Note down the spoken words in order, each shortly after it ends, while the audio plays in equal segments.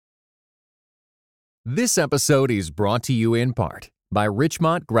This episode is brought to you in part by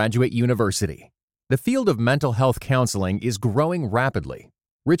Richmont Graduate University. The field of mental health counseling is growing rapidly.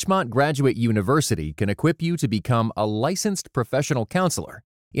 Richmont Graduate University can equip you to become a licensed professional counselor,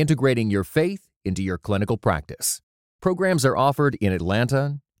 integrating your faith into your clinical practice. Programs are offered in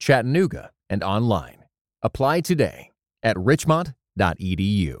Atlanta, Chattanooga, and online. Apply today at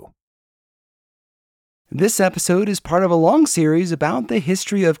richmont.edu. This episode is part of a long series about the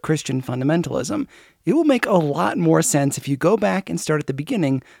history of Christian fundamentalism. It will make a lot more sense if you go back and start at the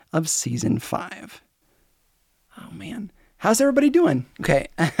beginning of Season 5. Oh man, how's everybody doing? Okay,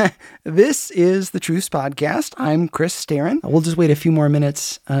 this is the Truce Podcast. I'm Chris Staron. We'll just wait a few more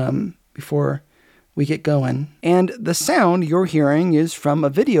minutes before we get going. And the sound you're hearing is from a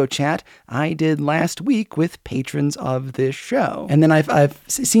video chat I did last week with patrons of this show. And then I've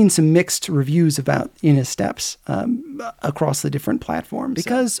seen some mixed reviews about In His Steps across the different platforms.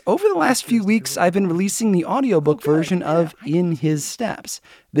 Because over the last few weeks, I've been releasing the audiobook version of In His Steps,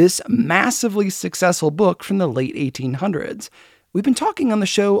 this massively successful book from the late 1800s. We've been talking on the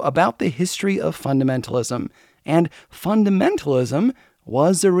show about the history of fundamentalism. And fundamentalism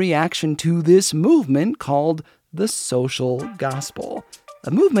was a reaction to this movement called the social gospel, a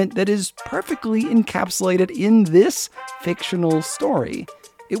movement that is perfectly encapsulated in this fictional story.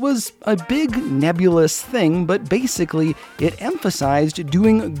 It was a big nebulous thing, but basically it emphasized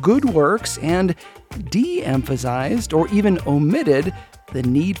doing good works and de-emphasized or even omitted the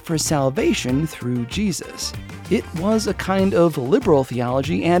need for salvation through Jesus. It was a kind of liberal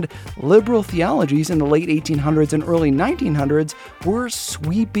theology, and liberal theologies in the late 1800s and early 1900s were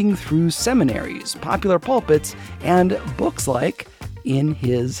sweeping through seminaries, popular pulpits, and books like In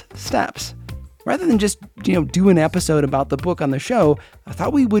His Steps. Rather than just, do an episode about the book on the show, I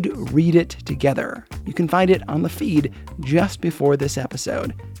thought we would read it together. You can find it on the feed just before this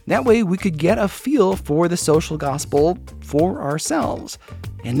episode. That way we could get a feel for the social gospel for ourselves,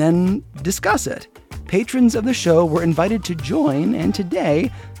 and then discuss it. Patrons of the show were invited to join, and today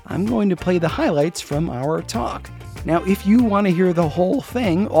I'm going to play the highlights from our talk. Now, if you want to hear the whole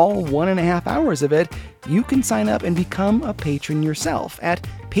thing, all 1.5 hours of it, you can sign up and become a patron yourself at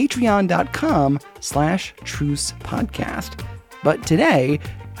patreon.com/trucepodcast. But today,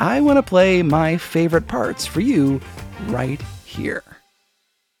 I want to play my favorite parts for you right here.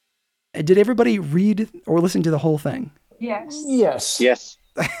 Did everybody read or listen to the whole thing? Yes. Yes.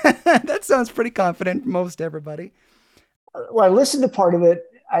 That sounds pretty confident, most everybody. Well, I listened to part of it.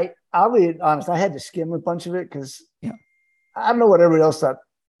 I'll be honest, I had to skim a bunch of it because I don't know what everybody else thought.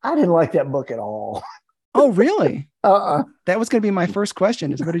 I didn't like that book at all. Oh, really? That was going to be my first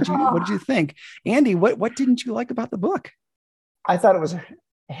question. Is what did you think, Andy? What didn't you like about the book? I thought it was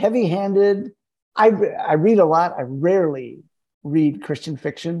heavy-handed. I read a lot. I rarely read Christian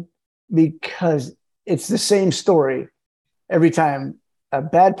fiction because it's the same story every time. A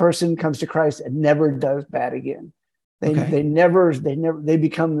bad person comes to Christ and never does bad again. They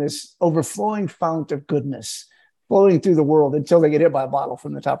become this overflowing fount of goodness flowing through the world until they get hit by a bottle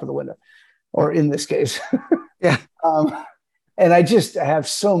from the top of the window, or in this case. Yeah. And I have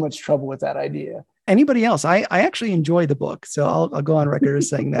so much trouble with that idea. Anybody else? I actually enjoy the book, so I'll go on record as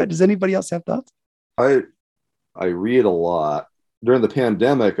saying that. Does anybody else have thoughts? I read a lot. During the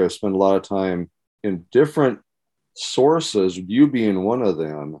pandemic, I spent a lot of time in different sources, you being one of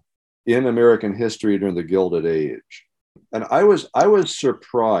them, in American history during the Gilded Age. And I was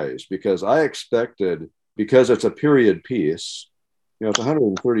surprised because I expected, because it's a period piece, it's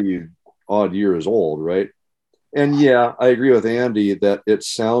 130 odd years old, right? And yeah, I agree with Andy that it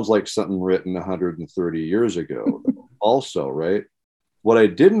sounds like something written 130 years ago also, right? What I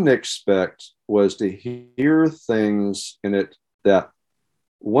didn't expect was to hear things in it that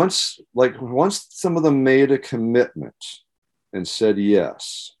once some of them made a commitment and said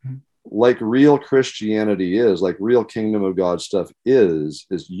yes, like real Christianity is, like real kingdom of God stuff is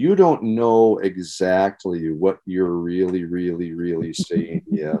you don't know exactly what you're really, really, really saying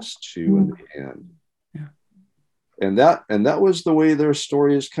yes to in the end. Yeah. And that was the way their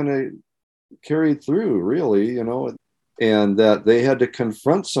stories kind of carried through, really, and that they had to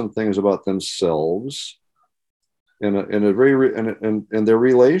confront some things about themselves in their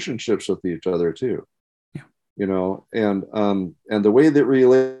relationships with each other too. And the way that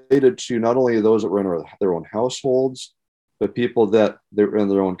related to not only those that were in their own households, but people that they're in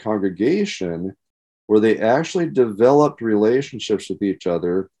their own congregation, where they actually developed relationships with each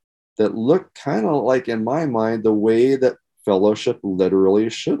other that looked kind of like, in my mind, the way that fellowship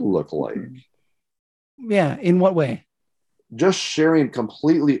literally should look like. Yeah. In what way? Just sharing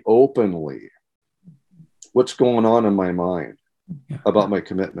completely openly what's going on in my mind about my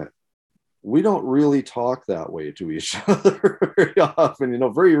commitment. we don't really talk that way to each other very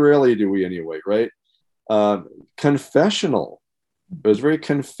often. Very rarely do we anyway, right? Confessional. It was very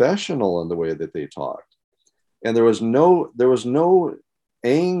confessional in the way that they talked. And there was no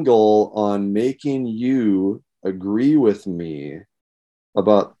angle on making you agree with me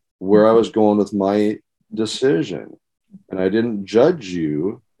about where I was going with my decision. And I didn't judge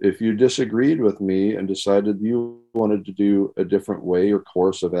you if you disagreed with me and decided you wanted to do a different way or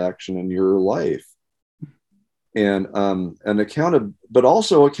course of action in your life. And but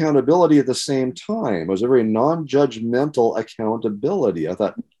also accountability at the same time. It was a very non-judgmental accountability. I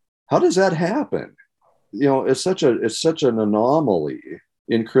thought, how does that happen? It's such an anomaly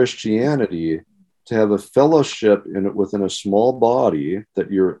in Christianity to have a fellowship within a small body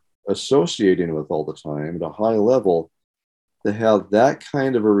that you're associating with all the time at a high level, to have that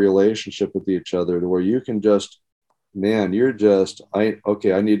kind of a relationship with each other to where you can just, man,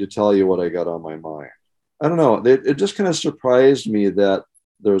 I need to tell you what I got on my mind. I don't know. It just kind of surprised me that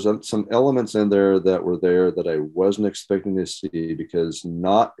there was some elements in there that I wasn't expecting to see, because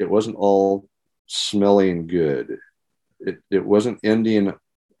it wasn't all smelling good. It wasn't ending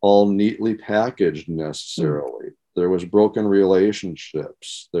all neatly packaged necessarily. There was broken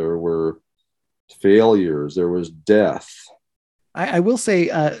relationships. There were failures. There was death. I will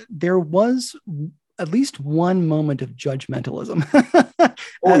say there was at least one moment of judgmentalism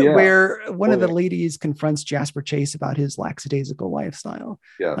where one of the ladies confronts Jasper Chase about his lackadaisical lifestyle,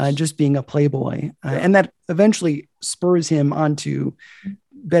 just being a playboy. And that eventually spurs him onto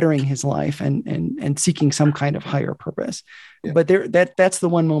bettering his life and seeking some kind of higher purpose. Yeah. But that's the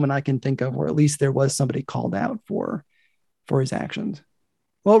one moment I can think of where at least there was somebody called out for his actions.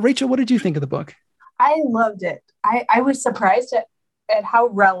 Well, Rachel, what did you think of the book? I loved it. I was surprised at how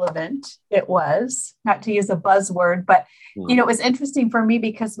relevant it was, not to use a buzzword, but, it was interesting for me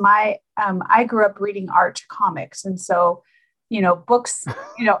because I grew up reading Arch comics. And so, books,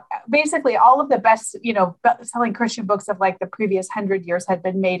 basically all of the best, selling Christian books of like the previous 100 years had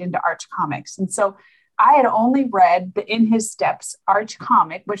been made into Arch comics. And so I had only read the In His Steps Arch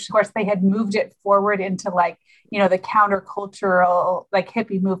comic, which of course they had moved it forward into like, the countercultural, like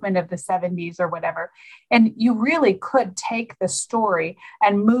hippie movement of the 70s or whatever. And you really could take the story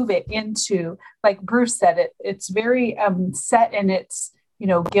and move it into, like Bruce said, it's very set in its,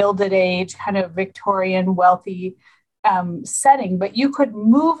 Gilded Age, kind of Victorian, wealthy setting, but you could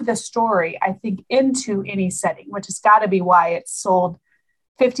move the story, I think, into any setting, which has got to be why it's sold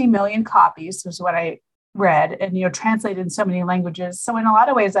 50 million copies, was what I read, and, translated in so many languages. So in a lot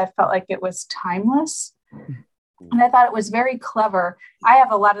of ways, I felt like it was timeless. And I thought it was very clever. I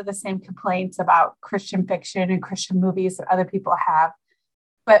have a lot of the same complaints about Christian fiction and Christian movies that other people have.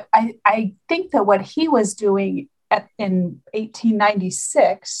 But I think that what he was doing in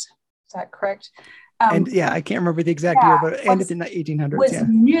 1896, is that correct? And I can't remember the exact year, but it ended in the 1800s. Was a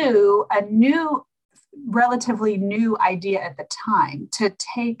new, relatively new idea at the time, to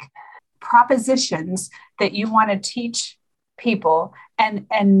take propositions that you want to teach people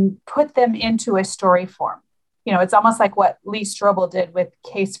and put them into a story form. It's almost like what Lee Strobel did with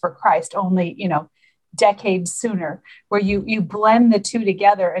Case for Christ, only, decades sooner, where you blend the two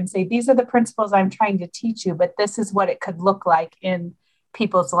together and say, these are the principles I'm trying to teach you, but this is what it could look like in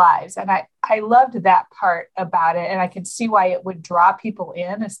people's lives. And I loved that part about it. And I could see why it would draw people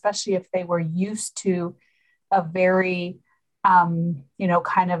in, especially if they were used to a very,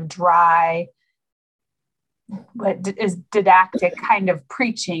 kind of dry, but is didactic kind of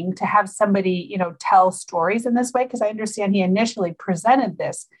preaching, to have somebody, tell stories in this way. Because I understand he initially presented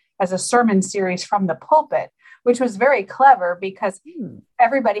this as a sermon series from the pulpit, which was very clever, because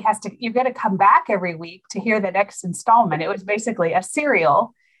everybody you're going to come back every week to hear the next installment. It was basically a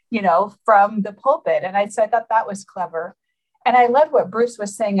serial, from the pulpit. And I thought that was clever. And I loved what Bruce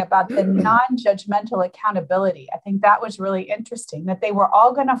was saying about the non-judgmental accountability. I think that was really interesting, that they were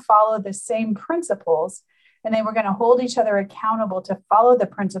all going to follow the same principles, and they were going to hold each other accountable to follow the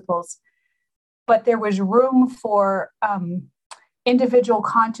principles. But there was room for individual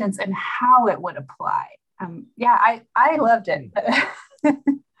conscience and how it would apply. I loved it.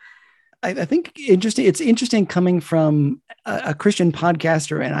 I think it's interesting coming from a Christian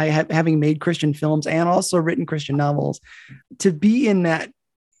podcaster, and having made Christian films and also written Christian novels, to be in that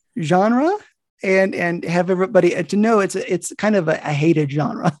genre and have everybody to know it's kind of a hated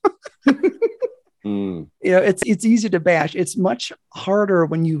genre. It's easy to bash. It's much harder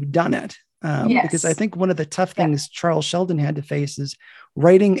when you've done it. Because I think one of the tough things Charles Sheldon had to face is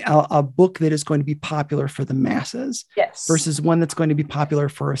writing a book that is going to be popular for the masses versus one that's going to be popular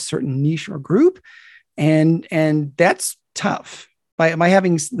for a certain niche or group. And that's tough by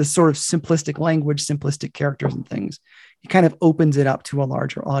having this sort of simplistic language, simplistic characters and things, he kind of opens it up to a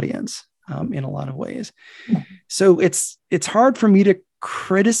larger audience in a lot of ways. So it's hard for me to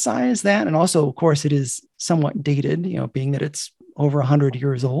criticize that. And also, of course, it is somewhat dated, being that it's over 100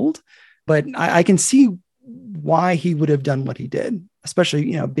 years old. But I can see why he would have done what he did,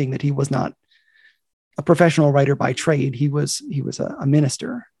 especially, being that he was not a professional writer by trade. He was a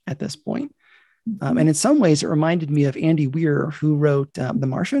minister at this point. And in some ways, it reminded me of Andy Weir, who wrote The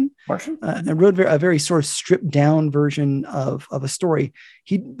Martian. And wrote a very sort of stripped down version of a story.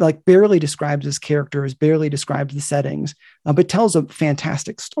 He barely describes his characters, barely describes the settings, but tells a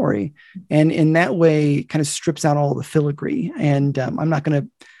fantastic story. And in that way, kind of strips out all the filigree. And I'm not going to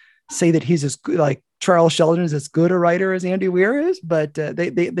say that he's as good, like Charles Sheldon is as good a writer as Andy Weir is, but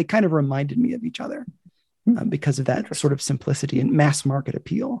they kind of reminded me of each other because of that sort of simplicity and mass market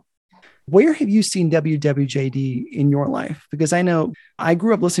appeal. Where have you seen WWJD in your life? Because I know I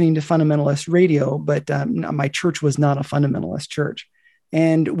grew up listening to fundamentalist radio, but my church was not a fundamentalist church.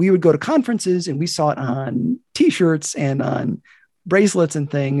 And we would go to conferences and we saw it on T-shirts and on bracelets and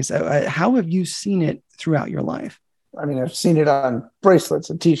things. How have you seen it throughout your life? I mean, I've seen it on bracelets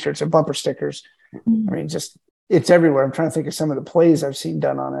and T-shirts and bumper stickers. I mean, it's everywhere. I'm trying to think of some of the plays I've seen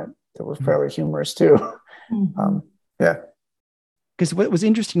done on it that were fairly humorous too. Yeah. Because what was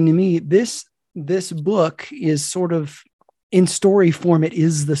interesting to me, this book is sort of in story form. It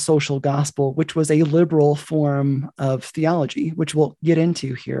is the social gospel, which was a liberal form of theology, which we'll get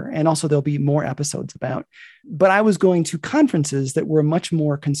into here. And also there'll be more episodes about. But I was going to conferences that were much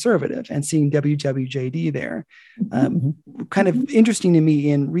more conservative and seeing WWJD there. Kind of interesting to me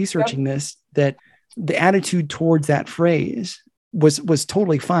in researching this, that the attitude towards that phrase was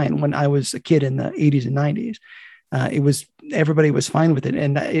totally fine when I was a kid in the 80s and 90s. Everybody was fine with it.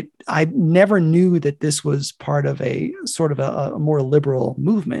 And I never knew that this was part of a sort of a more liberal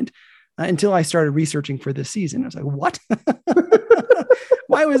movement until I started researching for this season. I was like, what?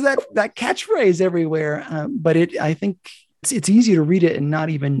 Why was that catchphrase everywhere? But I think it's easy to read it and not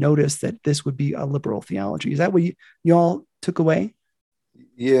even notice that this would be a liberal theology. Is that what you all took away?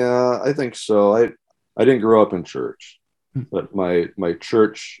 Yeah, I think so. I didn't grow up in church, but my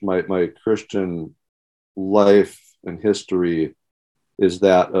church, my Christian life and history is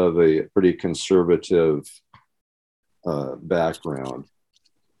that of a pretty conservative background.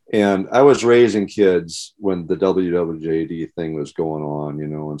 And I was raising kids when the WWJD thing was going on,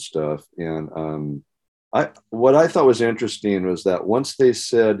 and stuff. And what I thought was interesting was that once they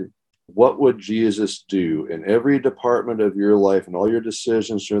said, what would Jesus do in every department of your life and all your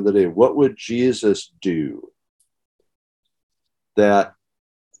decisions during the day? What would Jesus do? That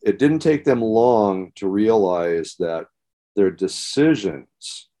it didn't take them long to realize that their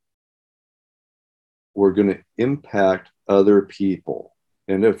decisions were going to impact other people.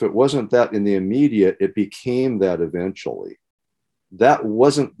 And if it wasn't that in the immediate, it became that eventually. That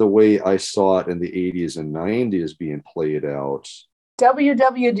wasn't the way I saw it in the 80s and 90s being played out.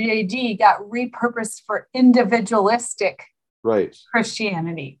 WWJD got repurposed for individualistic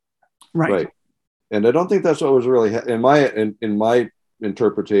Christianity. Right. And I don't think that's what was really in my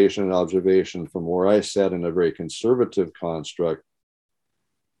interpretation and observation from where I sat in a very conservative construct.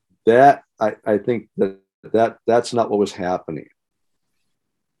 That I think that's not what was happening.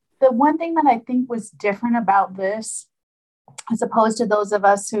 The one thing that I think was different about this, as opposed to those of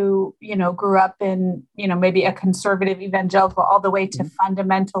us who, grew up in, maybe a conservative evangelical all the way to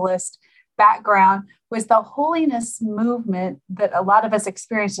fundamentalist background, was the holiness movement that a lot of us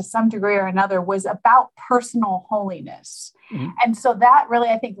experienced to some degree or another was about personal holiness. And so that really,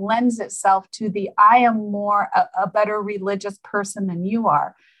 I think, lends itself to the I am more a better religious person than you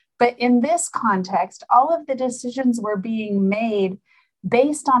are. But in this context, all of the decisions were being made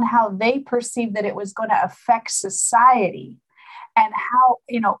based on how they perceived that it was going to affect society. And how,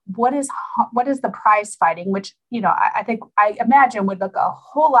 what is the prize fighting, which, I imagine would look a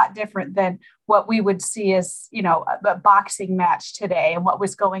whole lot different than what we would see as, a boxing match today and what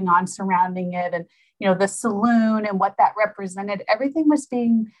was going on surrounding it. And, the saloon and what that represented. Everything was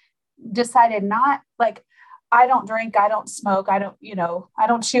being decided not like, I don't drink, I don't smoke, I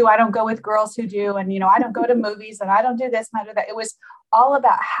don't chew, I don't go with girls who do. And, I don't go to movies and I don't do this and I do that. It was all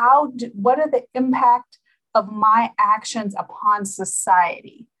about what are the impact of my actions upon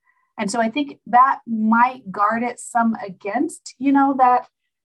society. And so I think that might guard it some against, that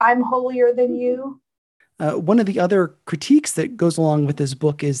I'm holier than you. One of the other critiques that goes along with this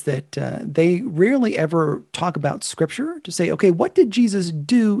book is that they rarely ever talk about scripture to say, okay, what did Jesus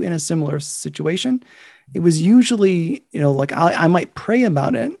do in a similar situation? It was usually, like I might pray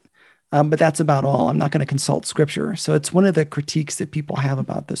about it, But that's about all. I'm not going to consult scripture. So it's one of the critiques that people have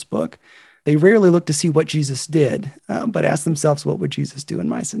about this book. They rarely look to see what Jesus did, but ask themselves, what would Jesus do in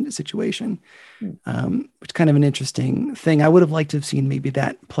my situation? Which is kind of an interesting thing. I would have liked to have seen maybe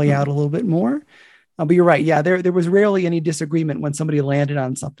that play out a little bit more. But you're right. Yeah, there was rarely any disagreement when somebody landed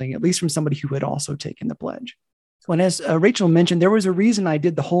on something, at least from somebody who had also taken the pledge. And as Rachel mentioned, there was a reason I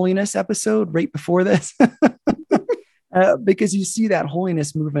did the holiness episode right before this, because you see that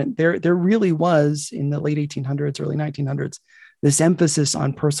holiness movement. There really was in the late 1800s, early 1900s, this emphasis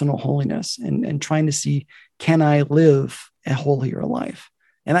on personal holiness and trying to see, can I live a holier life?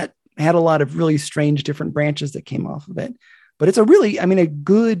 And that had a lot of really strange different branches that came off of it. But it's a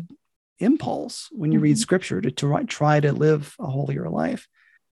good impulse when you read scripture to try to live a holier life.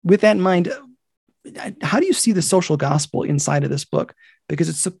 With that in mind, how do you see the social gospel inside of this book?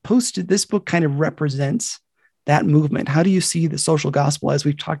 Because this book kind of represents that movement. How do you see the social gospel as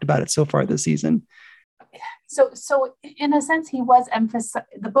we've talked about it so far this season? So in a sense,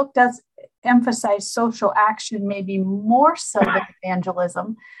 the book does emphasize social action, maybe more so than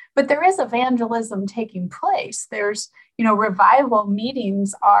evangelism, but there is evangelism taking place. There's, revival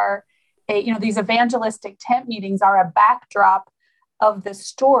meetings are these evangelistic tent meetings are a backdrop of the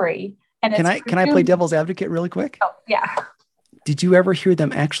story. And can I play devil's advocate really quick? Oh, yeah. Did you ever hear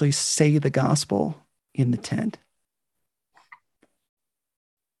them actually say the gospel in the tent?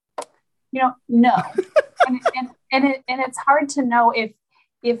 No. and it's hard to know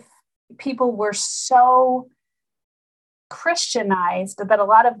if people were so Christianized that a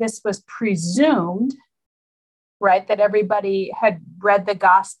lot of this was presumed, right? That everybody had read the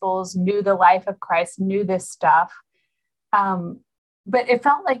Gospels, knew the life of Christ, knew this stuff. But it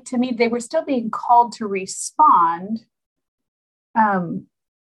felt like to me they were still being called to respond. I'm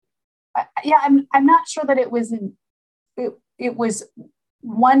not sure that it was it was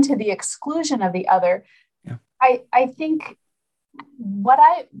one to the exclusion of the other. Yeah. I think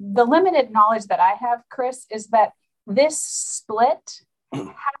the limited knowledge that I have, Chris, is that this split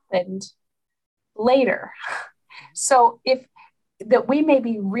happened later. So that we may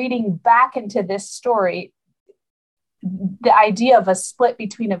be reading back into this story, the idea of a split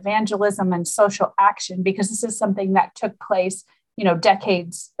between evangelism and social action, because this is something that took place,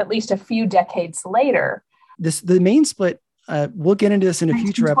 decades, at least a few decades later. The main split, we'll get into this in a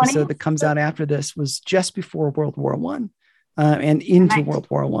future 1920s? episode that comes out after this, was just before World War I and into World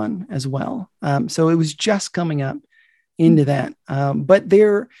War I as well. So it was just coming up into that. But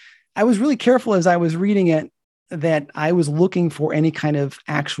I was really careful as I was reading it that I was looking for any kind of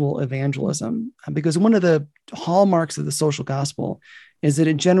actual evangelism, because one of the hallmarks of the social gospel is that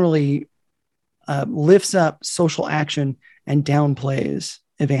it generally lifts up social action and downplays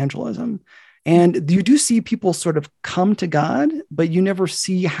evangelism. And you do see people sort of come to God, but you never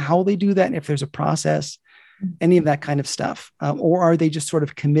see how they do that, if there's a process, any of that kind of stuff. Or are they just sort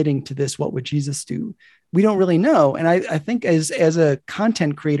of committing to this? What would Jesus do? We don't really know. And I think as a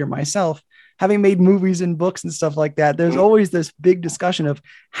content creator myself, having made movies and books and stuff like that, there's always this big discussion of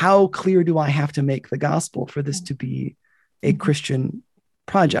how clear do I have to make the gospel for this to be a Christian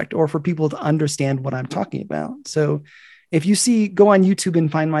project, or for people to understand what I'm talking about. So if you go on YouTube and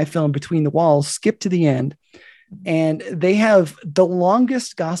find my film Between the Walls, skip to the end, and they have the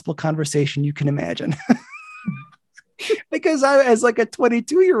longest gospel conversation you can imagine. Because I, as like a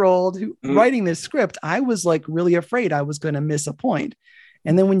 22-year-old writing this script, I was like really afraid I was going to miss a point.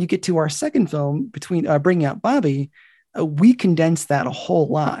 And then when you get to our second film, Bringing Out Bobby, we condensed that a whole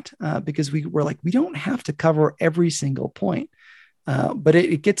lot because we were like, we don't have to cover every single point. But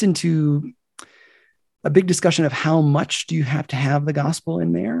it gets into a big discussion of how much do you have to have the gospel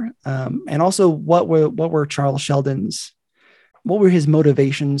in there, and also what were Charles Sheldon's, what were his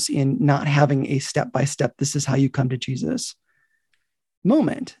motivations in not having a step-by-step, this is how you come to Jesus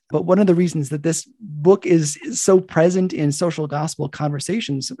moment. But one of the reasons that this book is so present in social gospel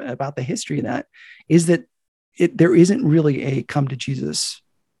conversations about the history of that is that there isn't really a come to Jesus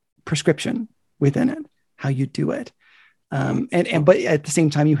prescription within it, how you do it. But at the same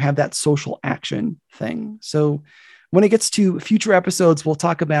time, you have that social action thing. So when it gets to future episodes, we'll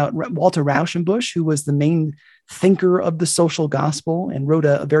talk about Walter Rauschenbusch, who was the main thinker of the social gospel and wrote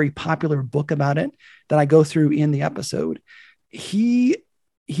a very popular book about it that I go through in the episode. He's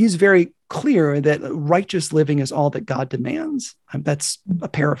very clear that righteous living is all that God demands. That's a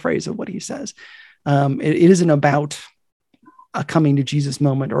paraphrase of what he says. It isn't about a coming to Jesus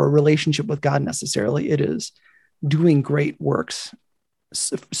moment or a relationship with God necessarily. It is doing great works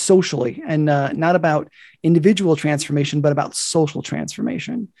socially, and not about individual transformation, but about social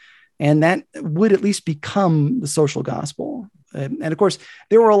transformation. And that would at least become the social gospel. And of course,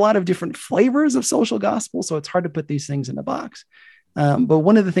 there were a lot of different flavors of social gospel, so it's hard to put these things in a box. But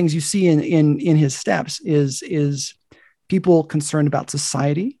one of the things you see in his steps is people concerned about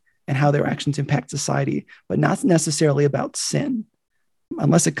society and how their actions impact society, but not necessarily about sin,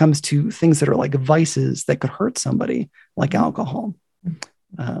 unless it comes to things that are like vices that could hurt somebody, like alcohol.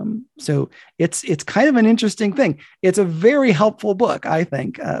 So it's kind of an interesting thing. It's a very helpful book, I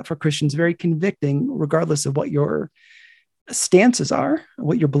think, for Christians, very convicting, regardless of what your stances are,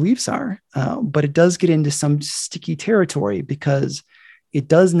 what your beliefs are. But it does get into some sticky territory because it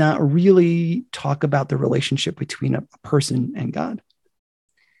does not really talk about the relationship between a person and God.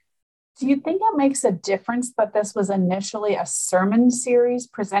 Do you think it makes a difference that this was initially a sermon series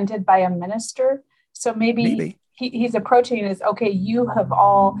presented by a minister? So maybe. He's approaching it as, okay, you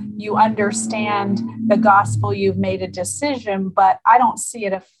understand the gospel, you've made a decision, but I don't see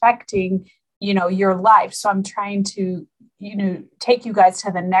it affecting, your life. So I'm trying to, take you guys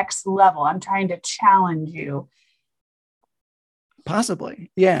to the next level. I'm trying to challenge you.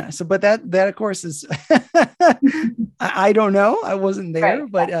 Possibly. Yeah. So, but that of course is, I don't know. I wasn't there,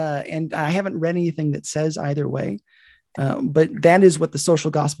 right. But, and I haven't read anything that says either way. But that is what the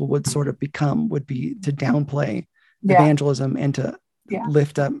social gospel would sort of become, would be to downplay evangelism and to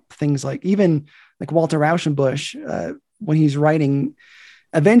lift up things like, even like Walter Rauschenbusch, when he's writing,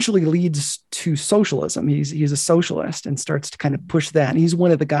 eventually leads to socialism. He's a socialist and starts to kind of push that. And he's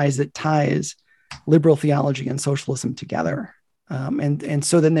one of the guys that ties liberal theology and socialism together. And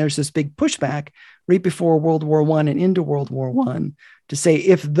so then there's this big pushback right before World War I and into World War I to say,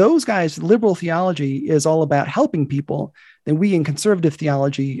 if those guys, liberal theology is all about helping people, then we in conservative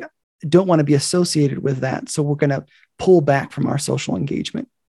theology don't want to be associated with that. So we're going to pull back from our social engagement,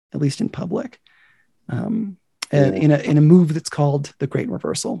 at least in public, in a move that's called The Great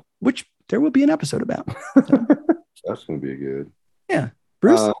Reversal, which there will be an episode about. That's going to be good. Yeah.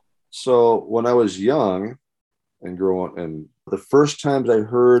 Bruce? So when I was young and growing, and the first times I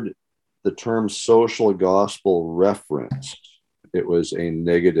heard the term social gospel referenced, it was a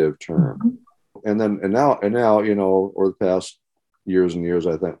negative term. And now, over the past years and years,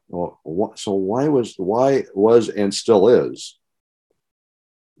 I think, well, why was and still is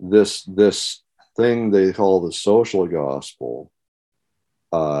this thing they call the social gospel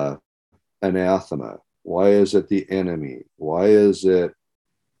anathema? Why is it the enemy? Why is it,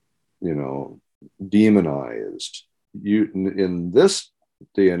 demonized? In this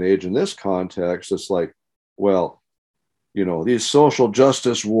day and age, in this context, it's like, well, these social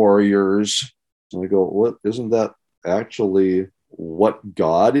justice warriors. And I go, what, isn't that actually what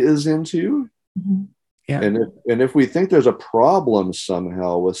God is into? Mm-hmm. Yeah. And if we think there's a problem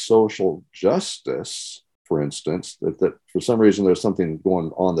somehow with social justice, for instance, that for some reason there's something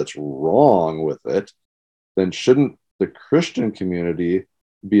going on that's wrong with it, then shouldn't the Christian community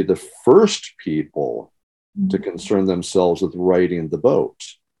be the first people to concern themselves with righting the boat?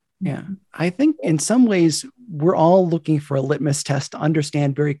 Yeah. I think in some ways we're all looking for a litmus test to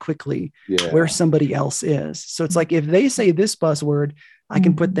understand very quickly where somebody else is. So it's like, if they say this buzzword, I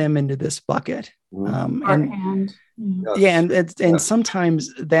can put them into this bucket. And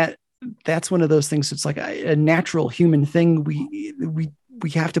sometimes that's one of those things. It's like a natural human thing.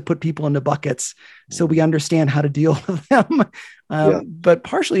 We have to put people into buckets so we understand how to deal with them. But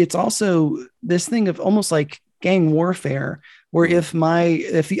partially it's also this thing of almost like gang warfare, where if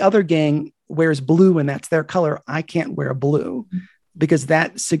the other gang wears blue and that's their color, I can't wear blue because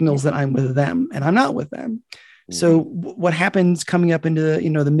that signals that I'm with them and I'm not with them. So what happens coming up into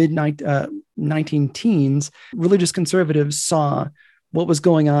the mid 19 teens, religious conservatives saw what was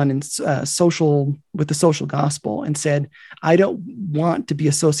going on in with the social gospel and said, I don't want to be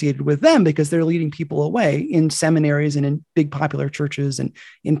associated with them because they're leading people away in seminaries and in big popular churches and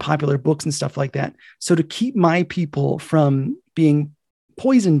in popular books and stuff like that. So to keep my people from being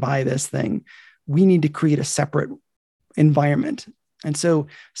poisoned by this thing, we need to create a separate environment. And so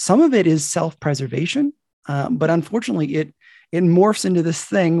some of it is self-preservation, but unfortunately it morphs into this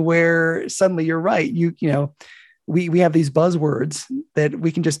thing where suddenly you're right. We have these buzzwords that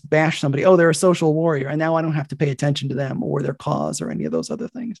we can just bash somebody. Oh, they're a social warrior. And now I don't have to pay attention to them or their cause or any of those other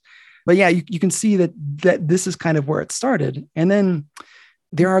things. But yeah, you can see that this is kind of where it started. And then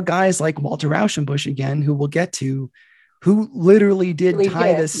there are guys like Walter Rauschenbusch again, who we'll get to, who literally did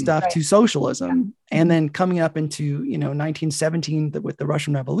tie this stuff to socialism. And then coming up into, 1917 with the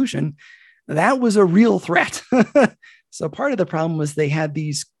Russian Revolution, that was a real threat. So part of the problem was they had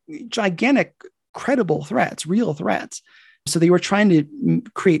these gigantic credible threats, real threats. So they were trying to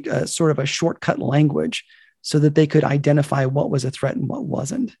create a sort of a shortcut language so that they could identify what was a threat and what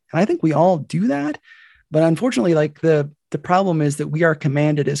wasn't. And I think we all do that. But unfortunately, like the problem is that we are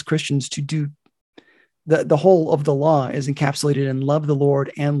commanded as Christians to do the whole of the law is encapsulated in love the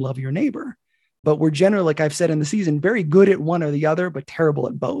Lord and love your neighbor. But we're generally, like I've said in the season, very good at one or the other, but terrible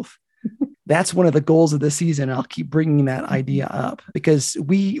at both. That's one of the goals of the season. I'll keep bringing that idea up because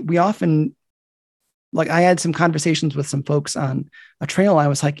we often, like I had some conversations with some folks on a trail I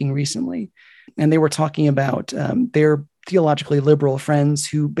was hiking recently, and they were talking about their theologically liberal friends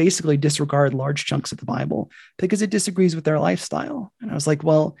who basically disregard large chunks of the Bible because it disagrees with their lifestyle. And I was like,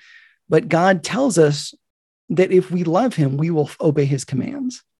 well, but God tells us that if we love him, we will obey his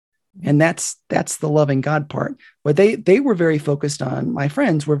commands. And that's the loving God part. But they were very focused on, my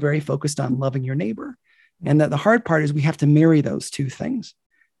friends were very focused on loving your neighbor. And that the hard part is we have to marry those two things.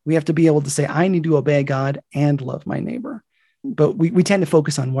 We have to be able to say, I need to obey God and love my neighbor. But we tend to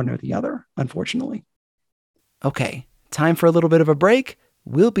focus on one or the other, unfortunately. Okay, time for a little bit of a break.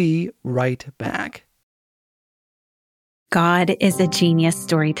 We'll be right back. God is a genius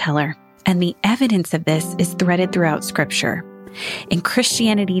storyteller, and the evidence of this is threaded throughout Scripture. In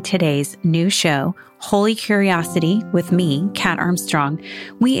Christianity Today's new show, Holy Curiosity, with me, Kat Armstrong,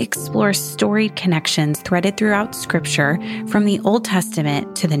 we explore storied connections threaded throughout Scripture from the Old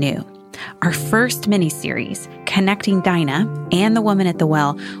Testament to the New. Our first mini-series, Connecting Dinah and the Woman at the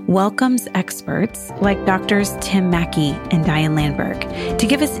Well, welcomes experts like Doctors Tim Mackey and Diane Landberg to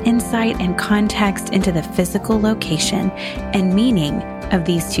give us insight and context into the physical location and meaning of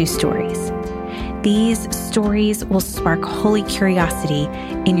these two stories. These stories will spark holy curiosity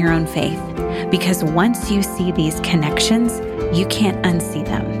in your own faith, because once you see these connections, you can't unsee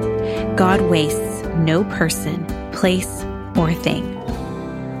them. God wastes no person, place, or thing.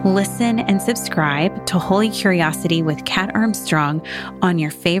 Listen and subscribe to Holy Curiosity with Kat Armstrong on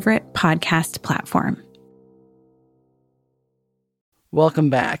your favorite podcast platform. Welcome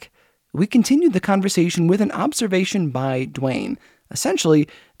back. We continued the conversation with an observation by Dwayne, essentially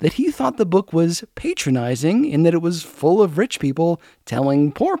that he thought the book was patronizing in that it was full of rich people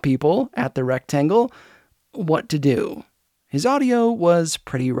telling poor people at the Rectangle what to do. His audio was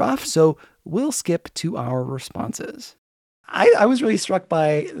pretty rough, so we'll skip to our responses. I was really struck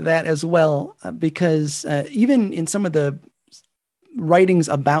by that as well, because even in some of the writings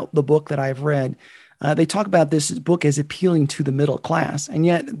about the book that I've read, they talk about this book as appealing to the middle class, and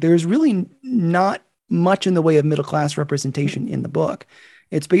yet there's really not much in the way of middle class representation in the book.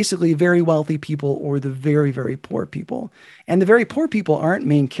 It's basically very wealthy people or the very, very poor people. And the very poor people aren't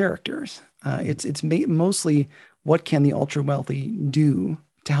main characters. It's mostly what can the ultra wealthy do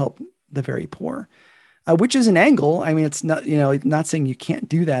to help the very poor, which is an angle. I mean, it's not, not saying you can't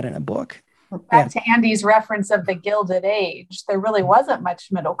do that in a book. Back to Andy's reference of the Gilded Age, there really wasn't much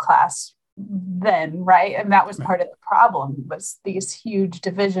middle class then, right? And that was part of the problem, was these huge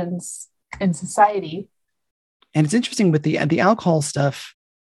divisions in society. And it's interesting with the alcohol stuff,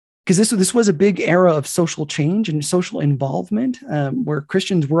 because this was a big era of social change and social involvement, where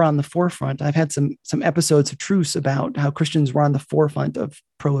Christians were on the forefront. I've had some episodes of Truce about how Christians were on the forefront of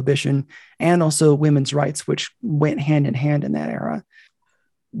prohibition and also women's rights, which went hand in hand in that era.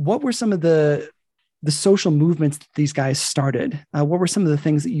 What were some of the social movements that these guys started? What were some of the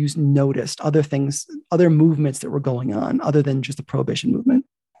things that you noticed, other movements that were going on other than just the prohibition movement?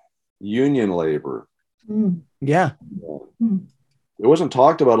 Union labor. Yeah. It wasn't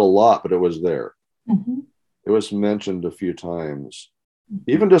talked about a lot, but it was there. Mm-hmm. It was mentioned a few times,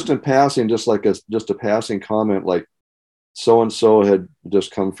 even just in passing, just a passing comment, like so-and-so had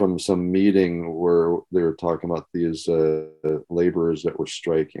just come from some meeting where they were talking about these laborers that were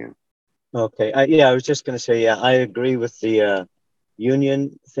striking. Okay. I was just going to say, I agree with the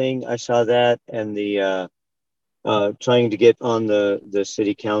union thing. I saw that, and the trying to get on the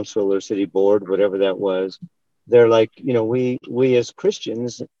city council or city board, whatever that was. They're like, we as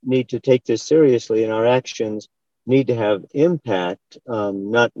Christians need to take this seriously, and our actions need to have impact,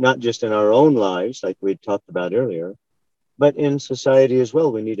 not just in our own lives, like we talked about earlier, but in society as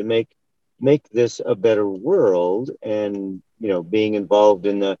well. We need to make this a better world, and being involved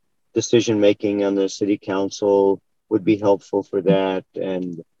in the decision making on the city council would be helpful for that.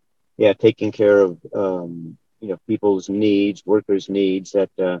 And taking care of people's needs, workers' needs,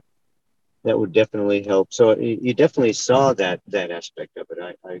 that would definitely help. So you definitely saw that aspect of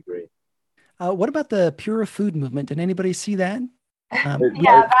it. I agree. What about the Pure Food movement? Did anybody see that? That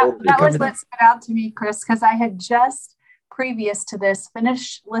was what stood out to me, Chris, because I had just previous to this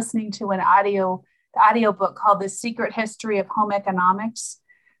finished listening to an audio book called The Secret History of Home Economics,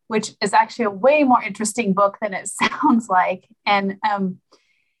 which is actually a way more interesting book than it sounds like. And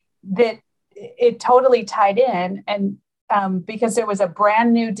that it totally tied in. And because there was a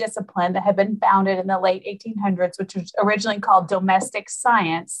brand new discipline that had been founded in the late 1800s, which was originally called domestic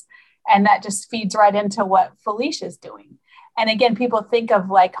science. And that just feeds right into what Felicia's doing. And again, people think of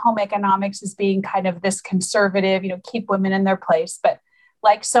like home economics as being kind of this conservative, keep women in their place. But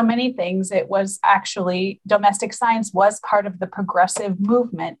like so many things, it was actually domestic science was part of the progressive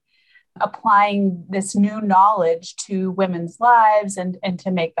movement, applying this new knowledge to women's lives and to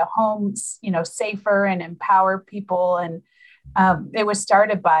make the homes, safer and empower people. And it was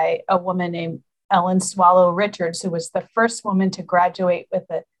started by a woman named Ellen Swallow Richards, who was the first woman to graduate with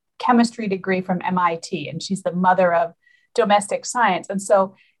a chemistry degree from MIT. And she's the mother of domestic science. And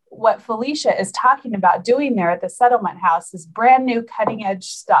so what Felicia is talking about doing there at the settlement house is brand new cutting edge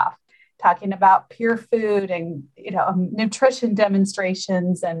stuff, talking about pure food and, nutrition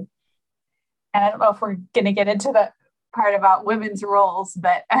demonstrations. And I don't know if we're going to get into the part about women's roles,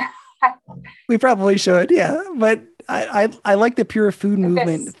 but we probably should. Yeah. But I like the pure food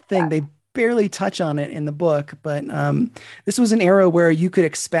movement thing. They barely touch on it in the book, but this was an era where you could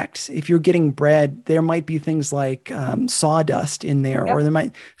expect, if you're getting bread, there might be things like sawdust in there, or there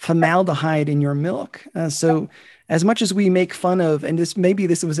might formaldehyde in your milk. So as much as we make fun of, and this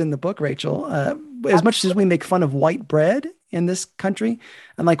was in the book, Rachel, as much as we make fun of white bread in this country,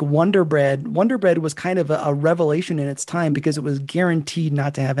 and like Wonder Bread was kind of a revelation in its time because it was guaranteed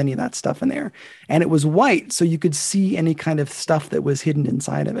not to have any of that stuff in there. And it was white, so you could see any kind of stuff that was hidden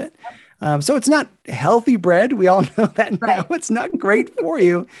inside of it. So it's not healthy bread. We all know that now. Right. It's not great for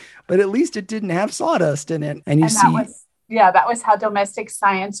you, but at least it didn't have sawdust in it. And that was how domestic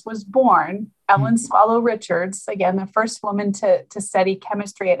science was born. Ellen Swallow Richards, again, the first woman to study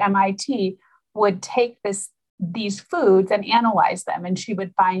chemistry at MIT, would take these foods and analyze them. And she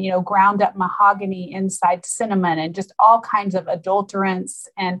would find, ground up mahogany inside cinnamon and just all kinds of adulterants.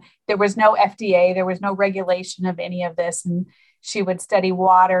 And there was no FDA, there was no regulation of any of this. And she would study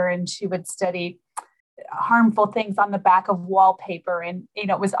water, and she would study harmful things on the back of wallpaper. And,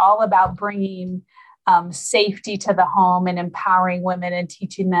 it was all about bringing safety to the home and empowering women and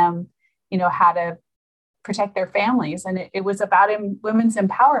teaching them, how to protect their families. And it was about women's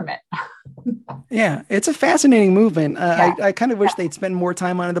empowerment. Yeah, it's a fascinating movement. I kind of wish they'd spend more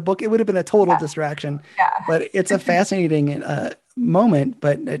time on it in the book. It would have been a total distraction, but it's a fascinating moment.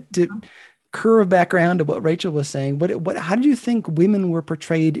 But to curve back around to what Rachel was saying, how did you think women were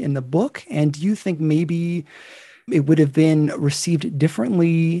portrayed in the book? And do you think maybe it would have been received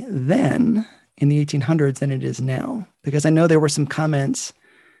differently then in the 1800s than it is now? Because I know there were some comments.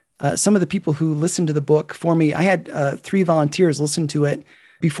 Some of the people who listened to the book for me, I had 3 volunteers listen to it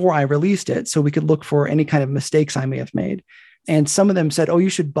before I released it, so we could look for any kind of mistakes I may have made. And some of them said, you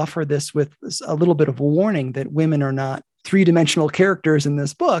should buffer this with a little bit of a warning that women are not 3-dimensional characters in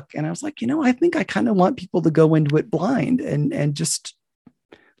this book. And I was like, I think I kind of want people to go into it blind and just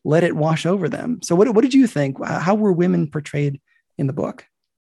let it wash over them. So what did you think? How were women portrayed in the book?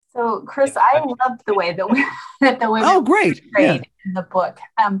 So, Chris, I loved the way that the women were portrayed in the book.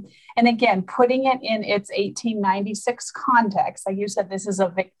 And again, putting it in its 1896 context, like you said, this is a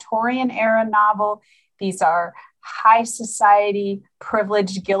Victorian era novel. These are high society,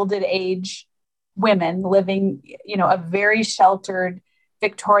 privileged, Gilded Age women living, a very sheltered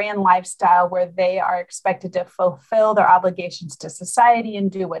Victorian lifestyle where they are expected to fulfill their obligations to society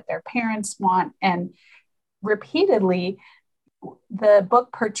and do what their parents want. And repeatedly, the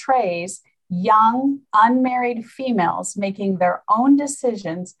book portrays young, unmarried females making their own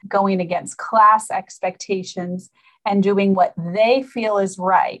decisions, going against class expectations and doing what they feel is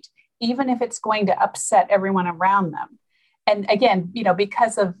right, even if it's going to upset everyone around them. And again,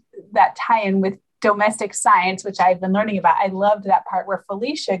 because of that tie-in with domestic science, which I've been learning about, I loved that part where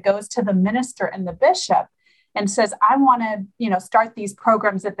Felicia goes to the minister and the bishop and says, I want to, start these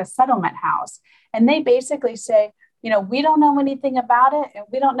programs at the settlement house. And they basically say, we don't know anything about it and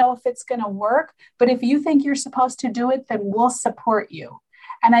we don't know if it's going to work, but if you think you're supposed to do it, then we'll support you.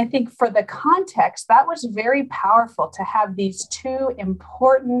 And I think for the context, that was very powerful to have these 2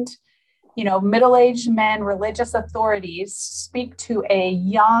 important, middle-aged men, religious authorities speak to a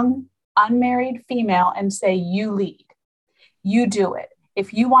young, unmarried female and say, you lead, you do it.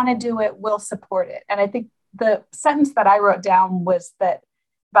 If you want to do it, we'll support it. And I think the sentence that I wrote down was that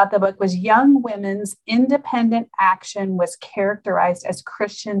about the book was young women's independent action was characterized as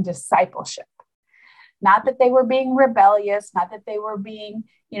Christian discipleship. Not that they were being rebellious, not that they were being,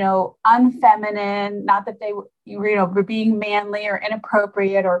 unfeminine, not that they were being manly or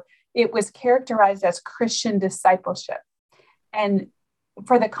inappropriate, or it was characterized as Christian discipleship. And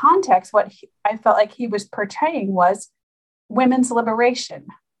for the context, I felt like he was portraying was women's liberation.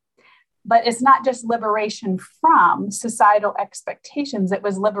 But it's not just liberation from societal expectations. It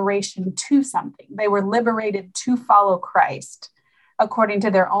was liberation to something. They were liberated to follow Christ according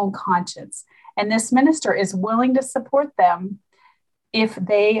to their own conscience. And this minister is willing to support them if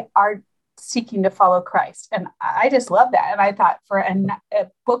they are seeking to follow Christ. And I just love that. And I thought for a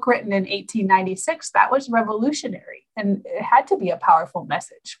book written in 1896, that was revolutionary. And it had to be a powerful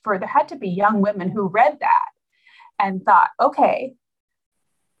message. There had to be young women who read that and thought, okay,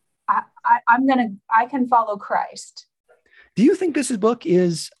 I can follow Christ. Do you think this book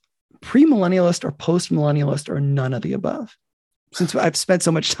is premillennialist or postmillennialist or none of the above? Since I've spent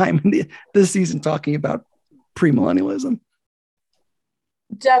so much time in this season talking about premillennialism.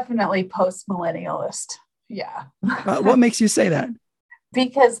 Definitely postmillennialist. Yeah. What makes you say that?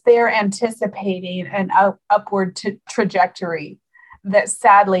 Because they're anticipating an upward trajectory that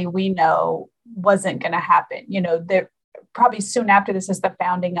sadly we know wasn't going to happen. Probably soon after this is the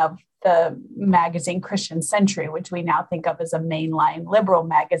founding of the magazine Christian Century, which we now think of as a mainline liberal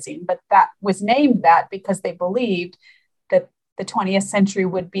magazine. But that was named that because they believed that the 20th century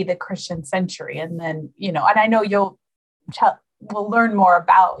would be the Christian century. And then, and I know we'll learn more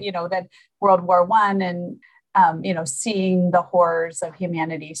about, that World War I and, seeing the horrors of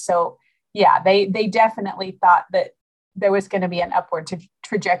humanity. So yeah, they definitely thought that there was going to be an upward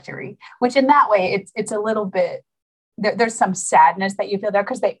trajectory, which in that way, it's a little bit, there's some sadness that you feel there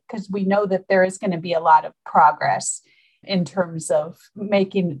because we know that there is going to be a lot of progress in terms of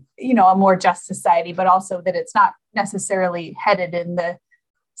making, a more just society, but also that it's not necessarily headed in the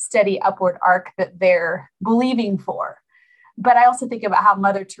steady upward arc that they're believing for. But I also think about how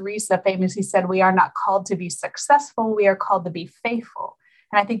Mother Teresa famously said, we are not called to be successful, we are called to be faithful.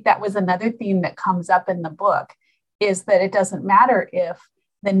 And I think that was another theme that comes up in the book, is that it doesn't matter if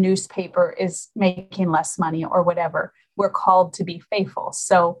the newspaper is making less money or whatever, we're called to be faithful.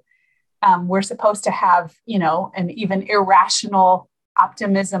 So we're supposed to have, an even irrational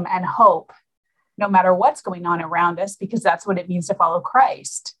optimism and hope, no matter what's going on around us, because that's what it means to follow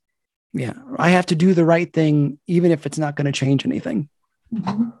Christ. Yeah, I have to do the right thing, even if it's not going to change anything.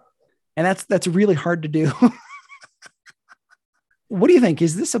 Mm-hmm. And that's really hard to do. What do you think?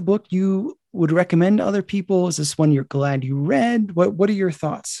 Is this a book you would recommend to other people? Is this one you're glad you read? What are your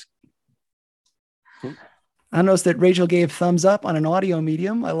thoughts? I noticed that Rachel gave thumbs up on an audio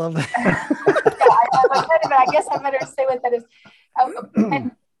medium. I love that. I guess I better say what that is.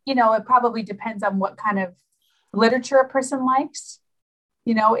 And, it probably depends on what kind of literature a person likes.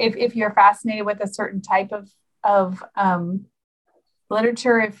 If you're fascinated with a certain type of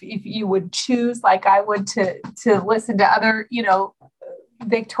literature, if you would choose, like I would, to listen to other,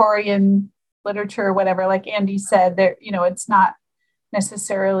 Victorian literature or whatever, like Andy said, there, it's not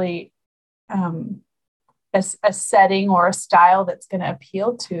necessarily a setting or a style that's going to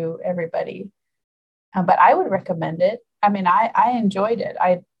appeal to everybody. But I would recommend it. I mean, I enjoyed it.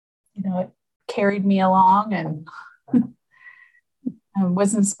 It carried me along and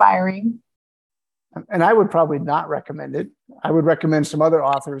was inspiring. And I would probably not recommend it. I would recommend some other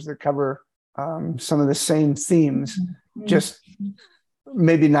authors that cover some of the same themes, just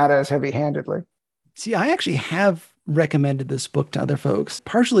maybe not as heavy-handedly. See, I actually have recommended this book to other folks.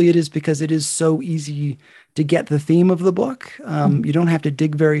 Partially it is because it is so easy to get the theme of the book. You don't have to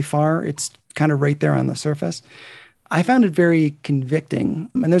dig very far. It's kind of right there on the surface. I found it very convicting.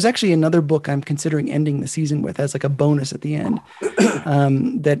 And there's actually another book I'm considering ending the season with as like a bonus at the end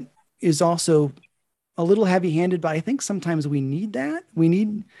that is also a little heavy-handed, but I think sometimes we need that. We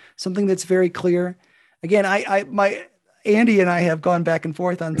need something that's very clear. Again, Andy and I have gone back and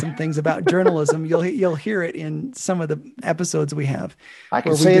forth on some things about journalism. You'll hear it in some of the episodes we have. I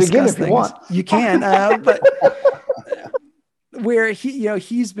can say it again if you want. You can, but where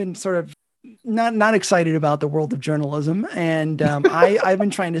he's been sort of not excited about the world of journalism. And I've been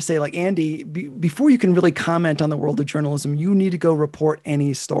trying to say, like, Andy, before you can really comment on the world of journalism, you need to go report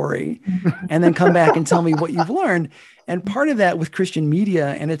any story and then come back and tell me what you've learned. And part of that with Christian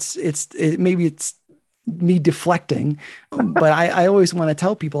media, and maybe it's me deflecting, but I always want to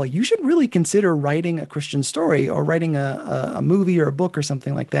tell people, like, you should really consider writing a Christian story or writing a movie or a book or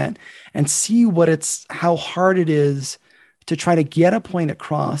something like that, and see how hard it is to try to get a point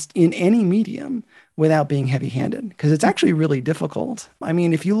across in any medium without being heavy-handed, because it's actually really difficult. I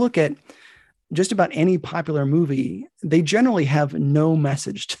mean, if you look at just about any popular movie, they generally have no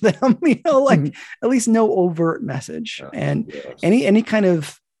message to them, at least no overt message. And any kind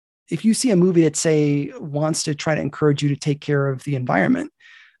of, if you see a movie that, say, wants to try to encourage you to take care of the environment,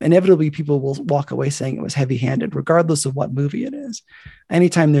 inevitably people will walk away saying it was heavy-handed, regardless of what movie it is,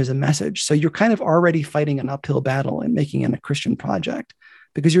 anytime there's a message. So you're kind of already fighting an uphill battle and making it a Christian project.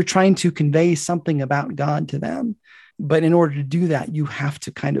 because you're trying to convey something about God to them. But in order to do that, you have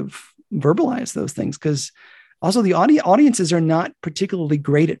to kind of verbalize those things, because also the audiences are not particularly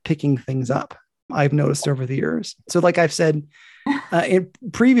great at picking things up, I've noticed over the years. So like I've said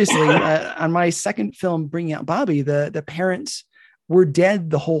previously, on my second film, Bringing Out Bobby, the parents were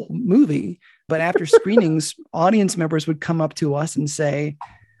dead the whole movie. But after screenings, audience members would come up to us and say,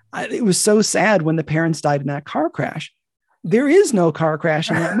 it was so sad when the parents died in that car crash. There is no car crash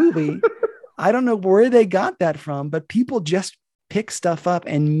in that movie. I don't know where they got that from, but people just pick stuff up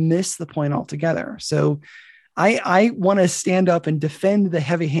and miss the point altogether. So I want to stand up and defend the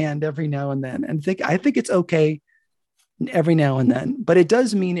heavy hand every now and then, and I think it's okay every now and then, but it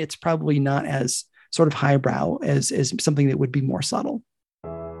does mean it's probably not as sort of highbrow as something that would be more subtle.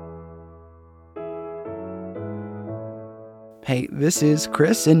 Hey, this is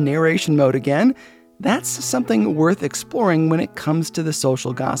Chris in narration mode again. That's something worth exploring when it comes to the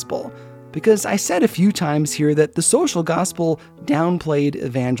social gospel, because I said a few times here that the social gospel downplayed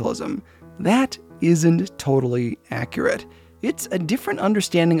evangelism. That isn't totally accurate. It's a different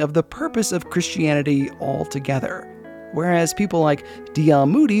understanding of the purpose of Christianity altogether. Whereas people like D.L.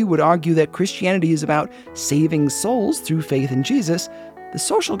 Moody would argue that Christianity is about saving souls through faith in Jesus, the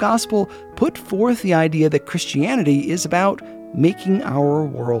social gospel put forth the idea that Christianity is about making our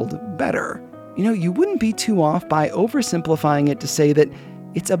world better. You know, you wouldn't be too off by oversimplifying it to say that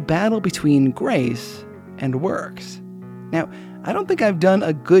it's a battle between grace and works. Now, I don't think I've done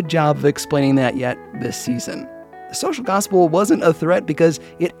a good job of explaining that yet this season. The social gospel wasn't a threat because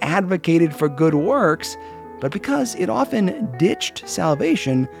it advocated for good works, but because it often ditched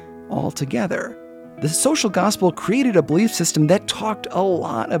salvation altogether. The social gospel created a belief system that talked a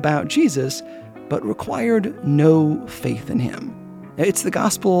lot about Jesus, but required no faith in him. It's the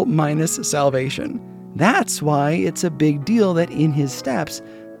gospel minus salvation. That's why it's a big deal that In His Steps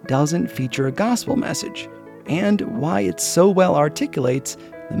doesn't feature a gospel message, and why it so well articulates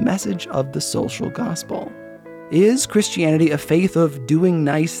the message of the social gospel. Is Christianity a faith of doing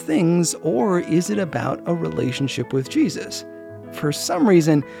nice things, or is it about a relationship with Jesus? For some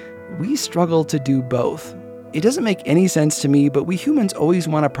reason, we struggle to do both. It doesn't make any sense to me, but we humans always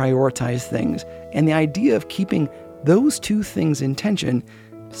want to prioritize things, and the idea of keeping those two things in tension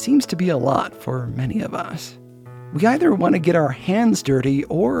seems to be a lot for many of us. We either want to get our hands dirty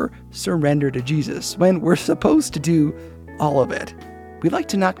or surrender to Jesus, when we're supposed to do all of it. We like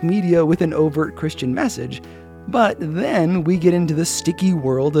to knock media with an overt Christian message, but then we get into the sticky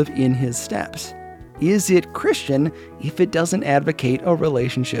world of In His Steps. Is it Christian if it doesn't advocate a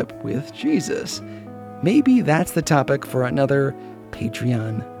relationship with Jesus? Maybe that's the topic for another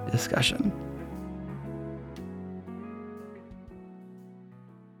Patreon discussion.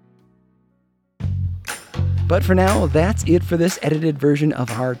 But for now, that's it for this edited version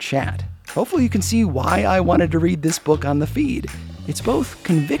of our chat. Hopefully you can see why I wanted to read this book on the feed. It's both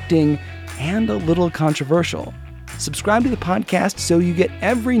convicting and a little controversial. Subscribe to the podcast so you get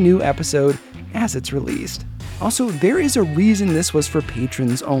every new episode as it's released. Also, there is a reason this was for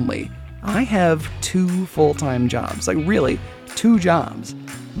patrons only. I have 2 full-time jobs, like really 2 jobs.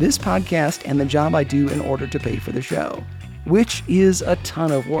 This podcast and the job I do in order to pay for the show, which is a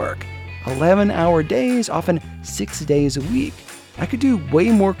ton of work. 11-hour days, often 6 days a week. I could do way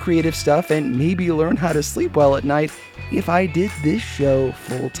more creative stuff and maybe learn how to sleep well at night if I did this show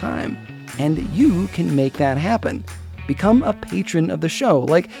full-time. And you can make that happen. Become a patron of the show,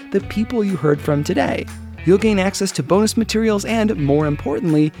 like the people you heard from today. You'll gain access to bonus materials and, more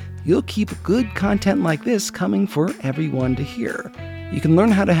importantly, you'll keep good content like this coming for everyone to hear. You can learn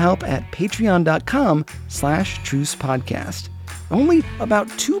how to help at patreon.com/trucepodcast. Only about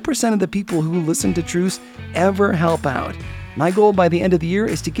 2% of the people who listen to Truce ever help out. My goal by the end of the year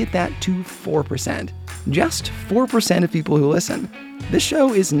is to get that to 4%. Just 4% of people who listen. This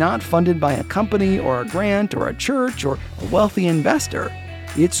show is not funded by a company or a grant or a church or a wealthy investor.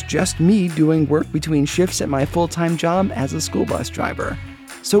 It's just me doing work between shifts at my full-time job as a school bus driver.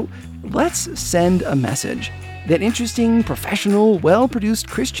 So let's send a message that interesting, professional, well-produced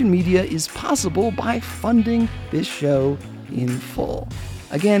Christian media is possible by funding this show in full.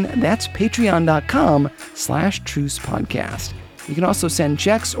 Again, that's patreon.com/trucepodcast. You can also send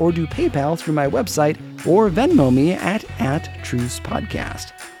checks or do PayPal through my website or Venmo me at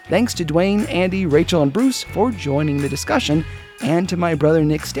 @trucepodcast. Thanks to Dwayne, Andy, Rachel, and Bruce for joining the discussion, and to my brother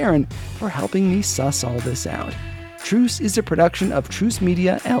Nick Starron for helping me suss all this out. Truce is a production of Truce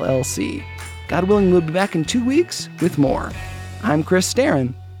Media, LLC. God willing, we'll be back in 2 weeks with more. I'm Chris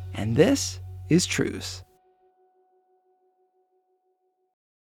Starron, and this is Truce.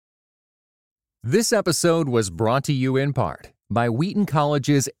 This episode was brought to you in part by Wheaton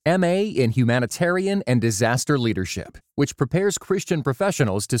College's MA in Humanitarian and Disaster Leadership, which prepares Christian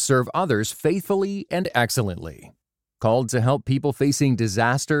professionals to serve others faithfully and excellently. Called to help people facing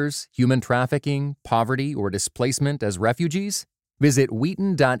disasters, human trafficking, poverty, or displacement as refugees? Visit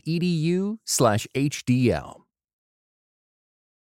wheaton.edu/HDL.